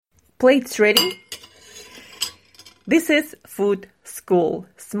Plates ready? This is Food School,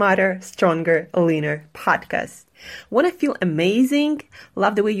 Smarter, Stronger, Leaner podcast. Want to feel amazing,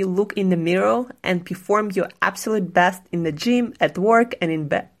 love the way you look in the mirror, and perform your absolute best in the gym, at work, and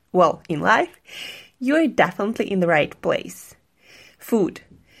in life? You're definitely in the right place. Food.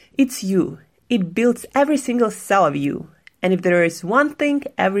 It's you. It builds every single cell of you. And if there is one thing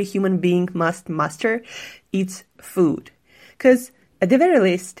every human being must master, it's food. Because at the very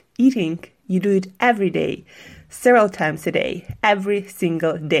least, eating, you do it every day, several times a day, every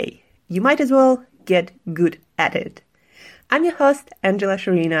single day. You might as well get good at it. I'm your host, Angela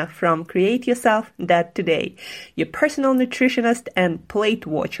Sharina from Create Yourself That Today, your personal nutritionist and plate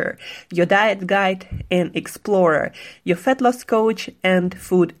watcher, your diet guide and explorer, your fat loss coach and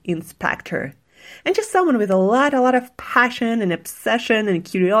food inspector. And just someone with a lot of passion and obsession and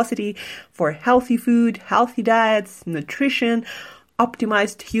curiosity for healthy food, healthy diets, nutrition,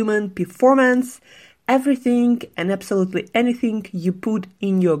 optimized human performance, everything and absolutely anything you put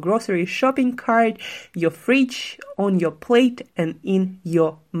in your grocery shopping cart, your fridge, on your plate, and in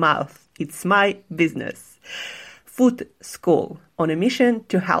your mouth. It's my business. Food School, on a mission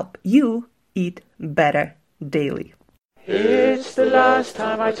to help you eat better daily. It's the last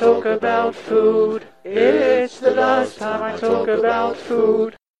time I talk about food. It's the last time I talk about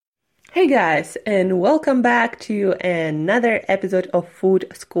food. Hey guys, and welcome back to another episode of Food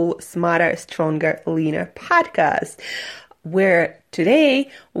School Smarter, Stronger, Leaner podcast, where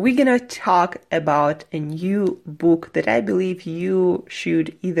today we're gonna talk about a new book that I believe you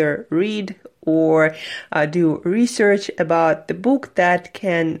should either read or do research about. The book that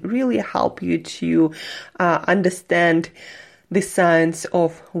can really help you to understand the science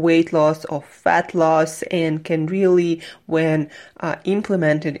of weight loss, of fat loss, and can really, when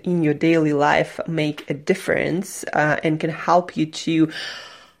implemented in your daily life, make a difference and can help you to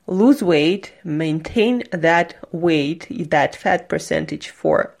lose weight, maintain that weight, that fat percentage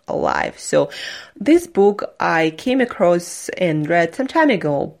for life. So this book I came across and read some time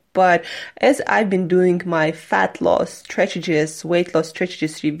ago. But as I've been doing my fat loss strategies, weight loss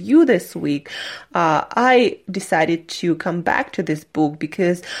strategies review this week, I decided to come back to this book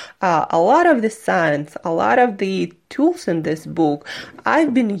because a lot of the science, a lot of the tools in this book,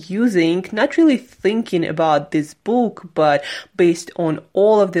 I've been using, not really thinking about this book, but based on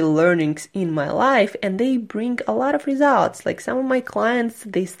all of the learnings in my life, and they bring a lot of results. Like some of my clients,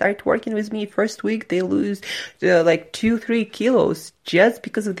 they start working with me first week, they lose 2-3 kilos just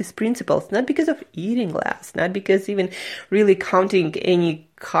because of these principles, not because of eating less, not because even really counting any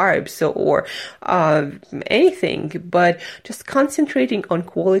carbs or anything, but just concentrating on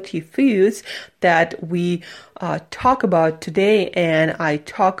quality foods that we talk about today, and I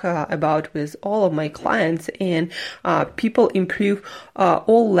talk about with all of my clients, and people improve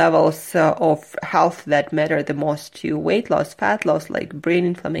all levels of health that matter the most to weight loss, fat loss, like brain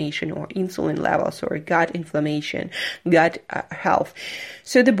inflammation or insulin levels or gut inflammation, gut health.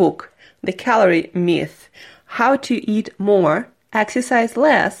 So the book, The Calorie Myth, How to Eat More, Exercise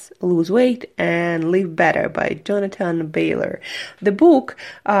Less, Lose Weight, and Live Better by Jonathan Baylor. The book,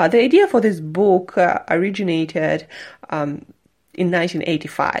 the idea for this book originated in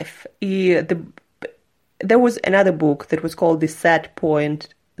 1985. There was another book that was called The Setpoint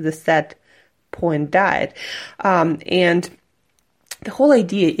Diet. And the whole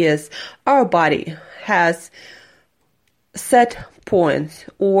idea is our body has set points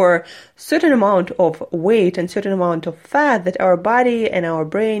or certain amount of weight and certain amount of fat that our body and our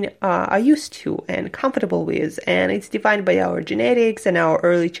brain are used to and comfortable with, and it's defined by our genetics and our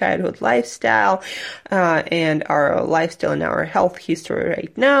early childhood lifestyle and our lifestyle and our health history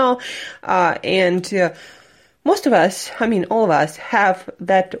right now, and most of us, all of us, have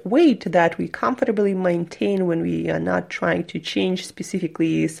that weight that we comfortably maintain when we are not trying to change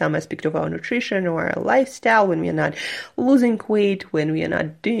specifically some aspect of our nutrition or our lifestyle, when we are not losing weight, when we are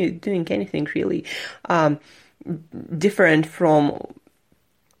not doing anything really different from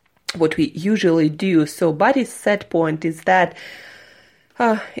what we usually do. So body's set point is that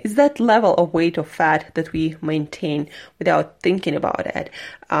level of weight or fat that we maintain without thinking about it.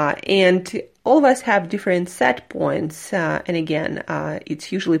 And all of us have different set points. And again,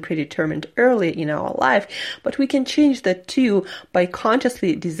 it's usually predetermined early in our life, but we can change that too by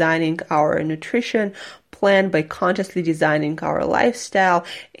consciously designing our nutrition plan, by consciously designing our lifestyle,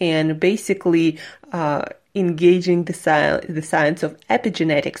 and basically engaging the science of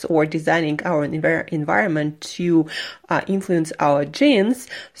epigenetics, or designing our environment to influence our genes.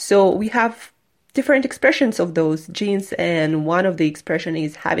 So we have different expressions of those genes, and one of the expression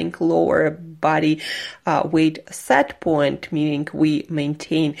is having lower body weight set point, meaning we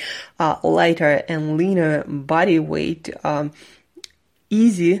maintain lighter and leaner body weight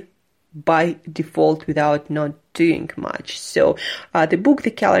easy by default without not doing much. So the book,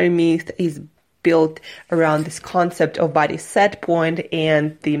 The Calorie Myth, is built around this concept of body set point,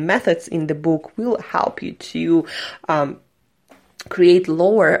 and the methods in the book will help you to create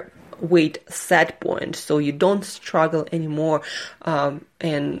lower weight set point, so you don't struggle anymore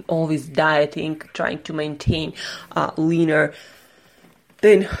and always dieting, trying to maintain leaner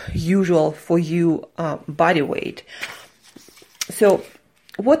than usual for you body weight. So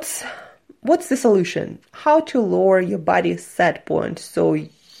what's the solution? How to lower your body set point so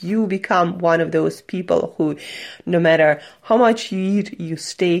you become one of those people who, no matter how much you eat, you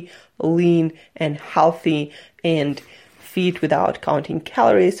stay lean and healthy and fit without counting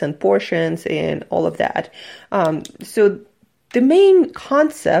calories and portions and all of that. So the main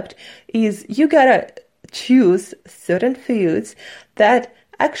concept is you gotta choose certain foods that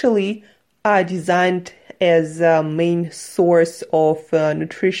actually are designed as a main source of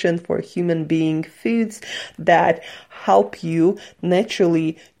nutrition for human being, foods that help you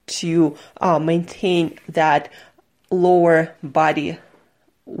naturally to maintain that lower body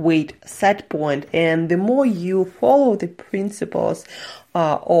weight set point. And the more you follow the principles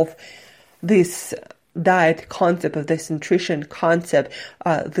of this diet concept, of this nutrition concept,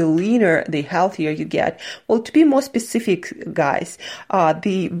 the leaner, the healthier you get. Well, to be more specific, guys,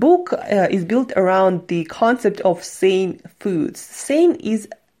 the book is built around the concept of SANE foods. SANE is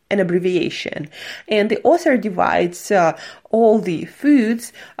an abbreviation, and the author divides all the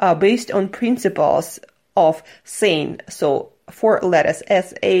foods based on principles of SANE. So 4 letters,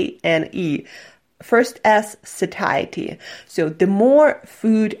 SANE. First S, satiety. So the more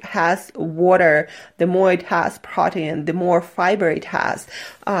food has water, the more it has protein, the more fiber it has,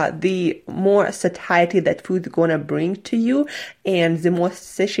 the more satiety that food's gonna bring to you, and the more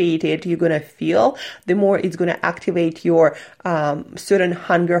satiated you're gonna feel, the more it's gonna activate your certain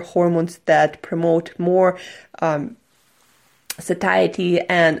hunger hormones that promote more satiety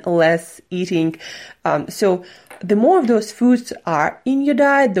and less eating. So the more of those foods are in your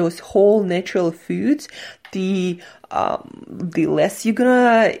diet, those whole natural foods, the less you're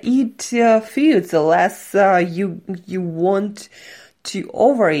gonna eat foods, the less you want to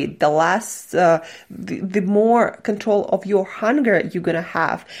overeat, the less the more control of your hunger you're gonna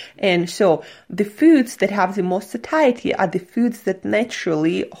have. And so the foods that have the most satiety are the foods that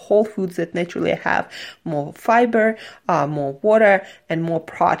naturally, whole foods that naturally have more fiber, more water, and more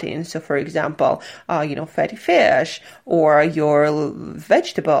protein. So for example, fatty fish, or your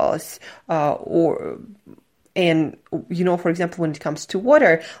vegetables, and, for example, when it comes to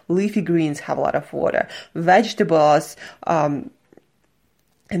water, leafy greens have a lot of water. Vegetables,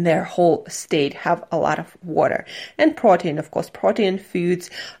 in their whole state, have a lot of water. And protein, of course, protein foods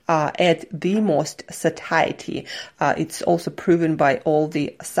add the most satiety. It's also proven by all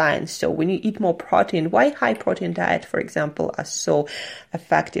the science. So when you eat more protein, why high protein diets, for example, are so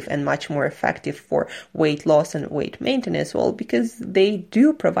effective and much more effective for weight loss and weight maintenance? Well, because they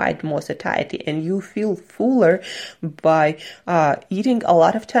do provide more satiety, and you feel fuller by eating a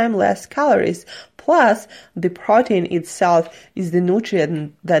lot of time less calories. Plus, the protein itself is the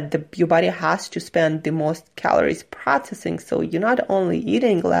nutrient that your body has to spend the most calories processing. So you're not only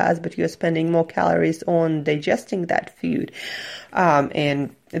eating less, but you're spending more calories on digesting that food.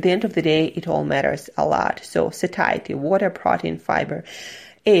 And at the end of the day, it all matters a lot. So satiety, water, protein, fiber.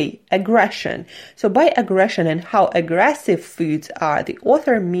 Aggression. So by aggression and how aggressive foods are, the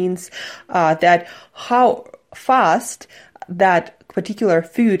author means that how fast that particular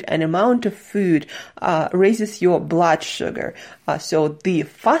food and amount of food raises your blood sugar. So the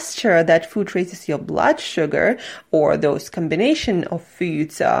faster that food raises your blood sugar, or those combination of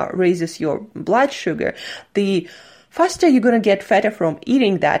foods raises your blood sugar, the faster you're going to get fatter from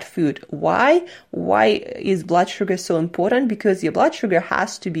eating that food. Why? Why is blood sugar so important? Because your blood sugar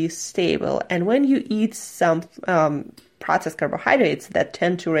has to be stable. And when you eat some processed carbohydrates that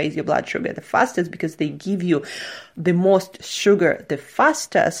tend to raise your blood sugar the fastest, because they give you the most sugar the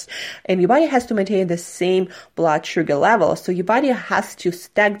fastest, and your body has to maintain the same blood sugar level. So your body has to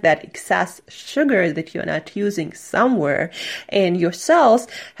stack that excess sugar that you're not using somewhere, and your cells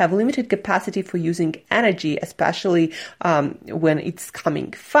have limited capacity for using energy, especially when it's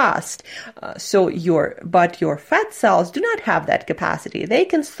coming fast. But your fat cells do not have that capacity. They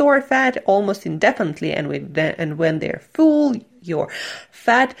can store fat almost indefinitely, and when they're full, your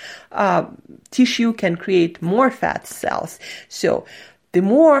fat tissue can create more fat cells. So the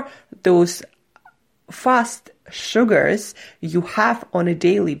more those fast sugars you have on a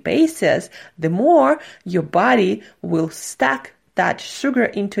daily basis, the more your body will stack that sugar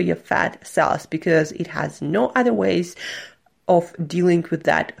into your fat cells, because it has no other ways of dealing with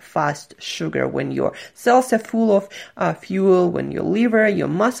that fast sugar. When your cells are full of fuel, when your liver, your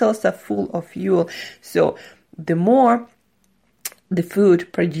muscles are full of fuel. So the more the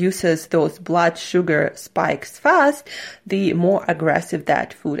food produces those blood sugar spikes fast, the more aggressive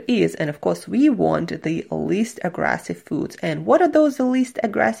that food is. And of course, we want the least aggressive foods. And what are those least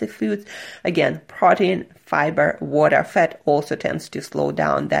aggressive foods? Again, protein, fiber, water. Fat also tends to slow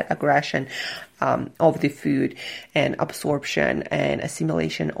down that aggression of the food and absorption and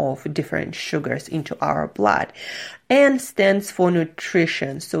assimilation of different sugars into our blood. N stands for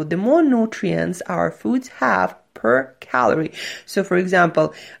nutrition. So the more nutrients our foods have per calorie. So for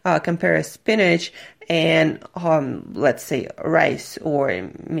example, compare spinach and let's say rice, or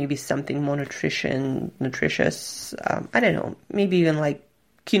maybe something more nutritious, I don't know, maybe even like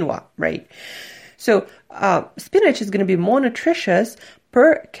quinoa, right? So spinach is going to be more nutritious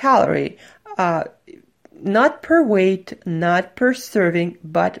per calorie, not per weight, not per serving,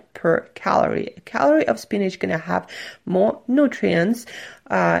 but per calorie. A calorie of spinach is going to have more nutrients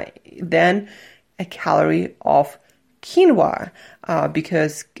than a calorie of quinoa,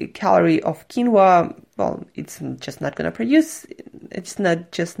 because a calorie of quinoa, well, it's just not going to produce, it's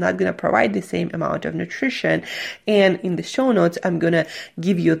not going to provide the same amount of nutrition. And in the show notes, I'm going to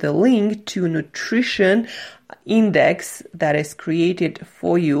give you the link to nutrition index that is created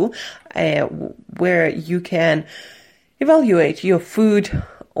for you, where you can evaluate your food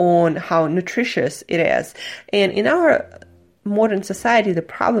on how nutritious it is. And in our modern society, the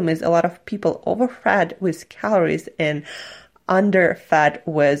problem is a lot of people overfed with calories and underfed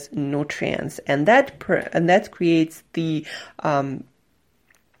with nutrients, and that creates the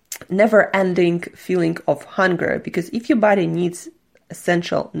never-ending feeling of hunger. Because if your body needs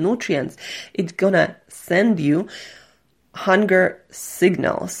essential nutrients, it's gonna send you hunger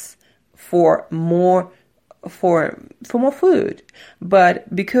signals for more food.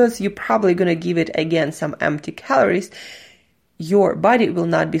 But because you're probably gonna give it again some empty calories, your body will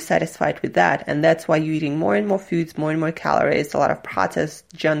not be satisfied with that. And that's why you're eating more and more foods, more and more calories, a lot of processed,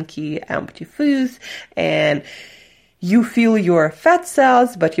 junky, empty foods. And you feel your fat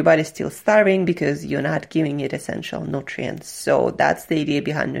cells, but your body's still starving because you're not giving it essential nutrients. So that's the idea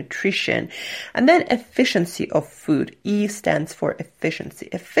behind nutrition. And then efficiency of food. E stands for efficiency.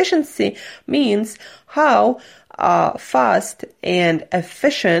 Efficiency means how fast and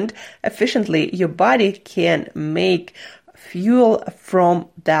efficiently your body can make fuel from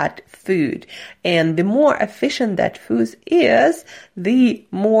that food. And the more efficient that food is, the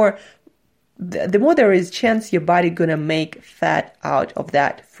more there is chance your body gonna make fat out of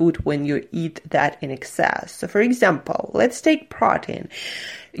that food when you eat that in excess. So for example, let's take protein.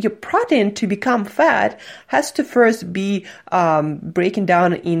 Your protein, to become fat, has to first be breaking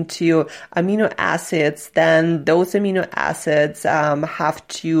down into amino acids. Then those amino acids have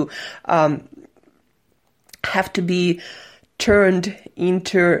to be turned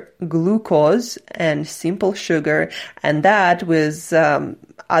into glucose and simple sugar, and that with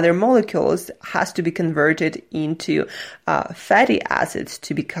other molecules has to be converted into fatty acids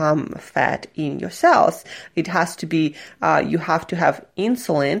to become fat in your cells. It has to be, you have to have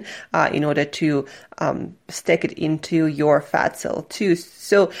insulin in order to stick it into your fat cell too.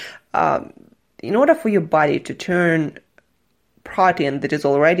 So in order for your body to turn protein that is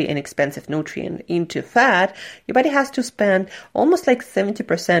already an expensive nutrient into fat, your body has to spend almost like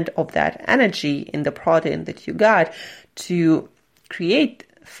 70% of that energy in the protein that you got to create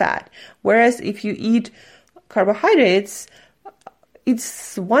fat. Whereas if you eat carbohydrates,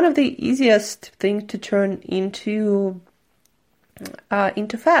 it's one of the easiest things to turn into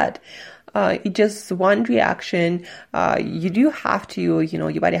fat. It's just one reaction. You do have to,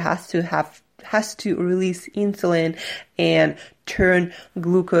 your body has to release insulin and turn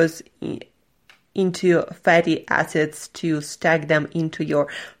glucose into fatty acids to stack them into your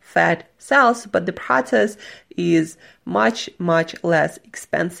fat cells. But the process is much, much less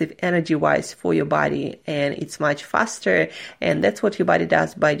expensive energy-wise for your body, and it's much faster. And that's what your body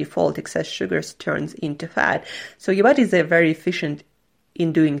does by default. Excess sugars turns into fat. So your body is very efficient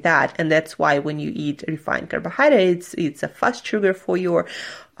in doing that. And that's why when you eat refined carbohydrates, it's a fast sugar for your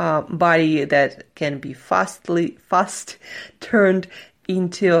body that can be fast turned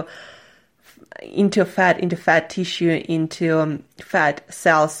into fat tissue, into fat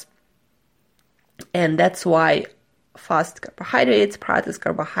cells. And that's why fast carbohydrates, processed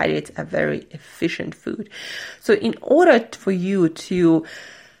carbohydrates are very efficient food. So in order for you to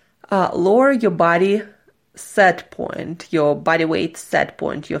lower your body set point, your body weight set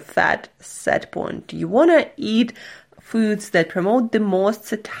point, your fat set point. You want to eat foods that promote the most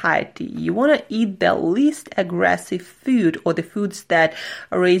satiety. You want to eat the least aggressive food, or the foods that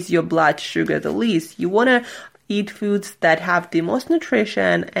raise your blood sugar the least. You want to eat foods that have the most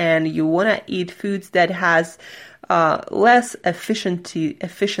nutrition, and you want to eat foods that has less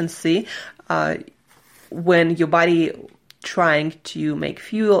efficiency when your body trying to make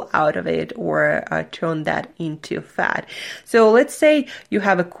fuel out of it or turn that into fat. So let's say you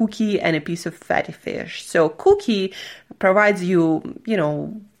have a cookie and a piece of fatty fish. So cookie provides you,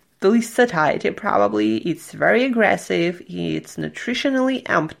 the least satiety probably. It's very aggressive, it's nutritionally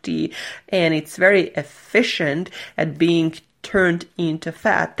empty, and it's very efficient at being turned into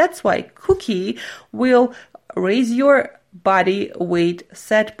fat. That's why cookie will raise your body weight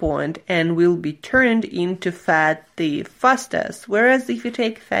set point and will be turned into fat the fastest. Whereas if you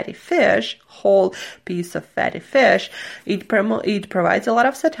take fatty fish, whole piece of fatty fish, it provides a lot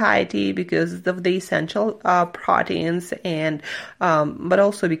of satiety because of the essential proteins, and but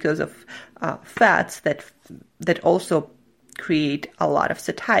also because of fats that also create a lot of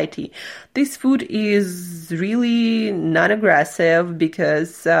satiety. This food is really non-aggressive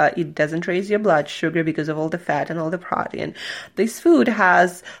because it doesn't raise your blood sugar because of all the fat and all the protein. This food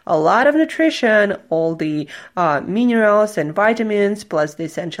has a lot of nutrition, all the minerals and vitamins, plus the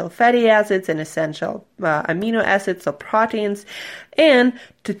essential fatty acids and essential amino acids or proteins. And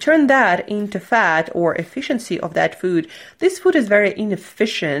to turn that into fat, or efficiency of that food, this food is very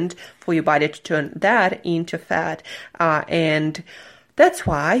inefficient for your body to turn that into fat. And that's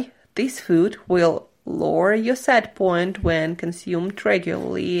why this food will lower your set point when consumed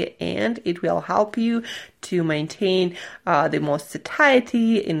regularly, and it will help you to maintain the most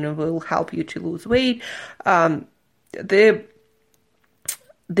satiety, and it will help you to lose weight. The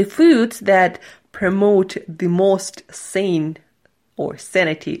foods that promote the most sane or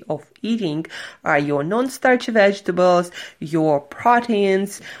sanity of eating are your non-starchy vegetables, your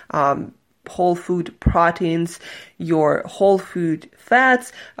proteins, whole food proteins, your whole food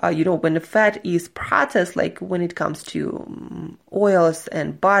fats. When the fat is processed, like when it comes to oils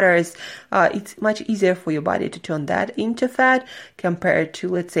and butters, it's much easier for your body to turn that into fat compared to,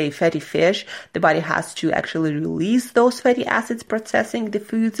 let's say, fatty fish. The body has to actually release those fatty acids processing the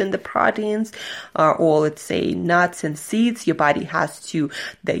foods and the proteins, or let's say nuts and seeds. Your body has to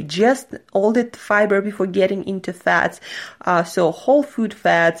digest all that fiber before getting into fats. So whole food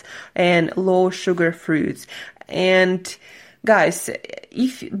fats and low sugar fruits. And guys,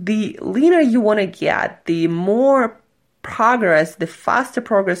 if the leaner you want to get, the more progress, the faster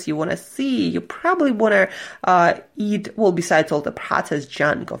progress you want to see, you probably want to eat, well, besides all the processed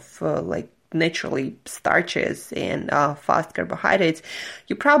junk of naturally starches and fast carbohydrates,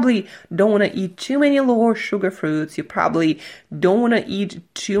 you probably don't want to eat too many lower sugar fruits. You probably don't want to eat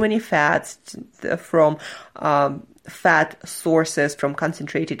too many fats from fat sources, from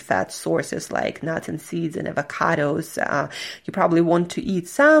concentrated fat sources like nuts and seeds and avocados. You probably want to eat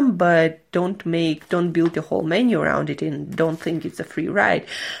some, but don't build your whole menu around it, and don't think it's a free ride.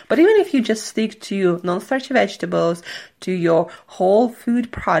 But even if you just stick to non-starchy vegetables, to your whole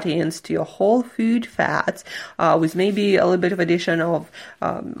food proteins, to your whole food fats, with maybe a little bit of addition of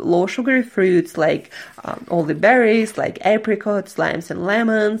low sugary fruits like all the berries, like apricots, limes and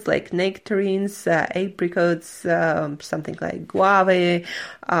lemons, like nectarines, apricots, something like guava,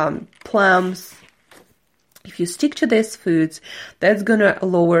 plums. If you stick to these foods, that's gonna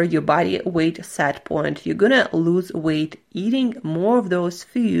lower your body weight set point. You're gonna lose weight eating more of those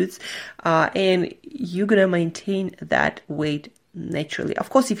foods, and you're gonna maintain that weight naturally. Of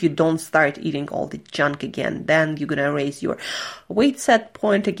course, if you don't start eating all the junk again, then you're gonna raise your weight set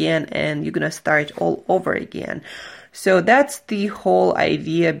point again, and you're gonna start all over again. So that's the whole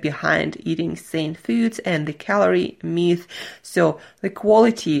idea behind eating sane foods and the calorie myth. So the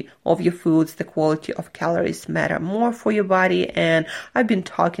quality of your foods, the quality of calories matter more for your body. And I've been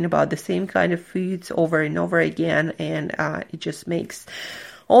talking about the same kind of foods over and over again, and it just makes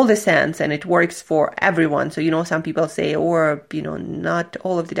all the sense, and it works for everyone. So, some people say, not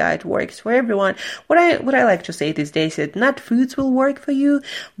all of the diet works for everyone. What I like to say these days is not foods will work for you,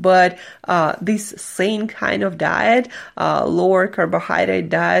 but this sane kind of diet, lower carbohydrate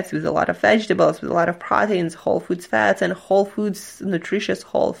diets with a lot of vegetables, with a lot of proteins, whole foods fats, and whole foods, nutritious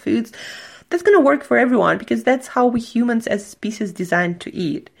whole foods, that's going to work for everyone, because that's how we humans as a species designed to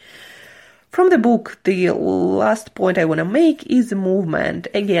eat. From the book, the last point I want to make is movement.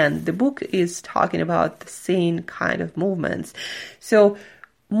 Again, the book is talking about the same kind of movements. So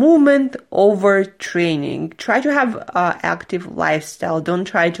movement over training. Try to have an active lifestyle. Don't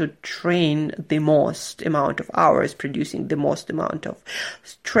try to train the most amount of hours, producing the most amount of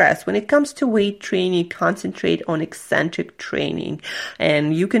stress. When it comes to weight training, concentrate on eccentric training.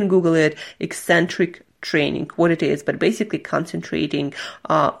 And you can Google it, eccentric training, what it is, but basically concentrating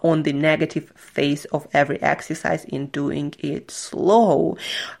on the negative phase of every exercise in doing it slow.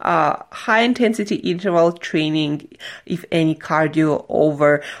 High intensity interval training, if any, cardio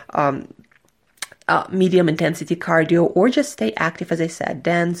over medium intensity cardio, or just stay active, as I said,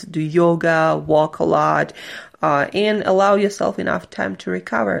 dance, do yoga, walk a lot, and allow yourself enough time to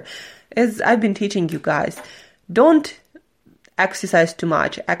recover. As I've been teaching you guys, don't exercise too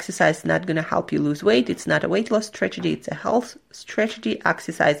much. Exercise is not going to help you lose weight. It's not a weight loss strategy. It's a health strategy.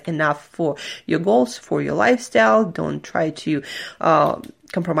 Exercise enough for your goals, for your lifestyle. Don't try to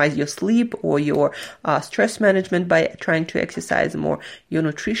compromise your sleep or your stress management by trying to exercise more. Your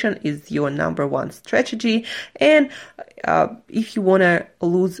nutrition is your number one strategy. And if you want to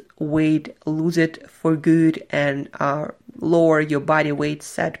lose weight, lose it for good and lower your body weight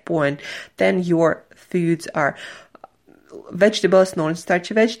set point, then your foods are vegetables,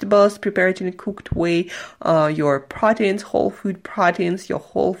 non-starchy vegetables, prepared in a cooked way, your proteins, whole food proteins, your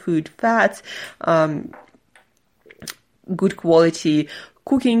whole food fats, good quality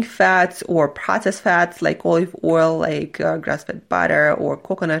cooking fats or processed fats like olive oil, like grass-fed butter or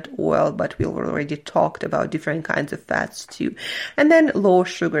coconut oil, but we've already talked about different kinds of fats too. And then low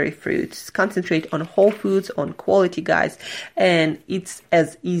sugary fruits. Concentrate on whole foods, on quality, guys, and it's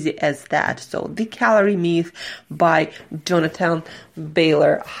as easy as that. So The Calorie Myth by Jonathan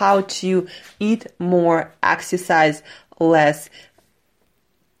Baylor. How to eat more, exercise less,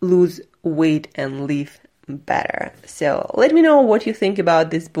 lose weight, and live better. So let me know what you think about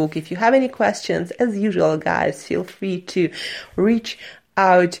this book. If you have any questions, as usual, guys, feel free to reach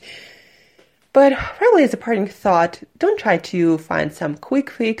out. But probably as a parting thought, don't try to find some quick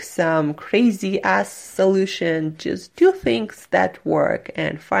fix, some crazy ass solution. Just do things that work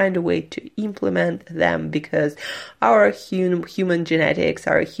and find a way to implement them, because our human genetics,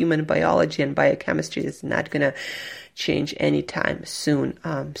 our human biology and biochemistry is not gonna change anytime soon.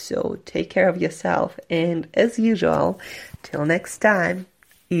 So take care of yourself, and as usual, till next time,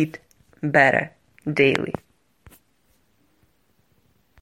 eat better daily.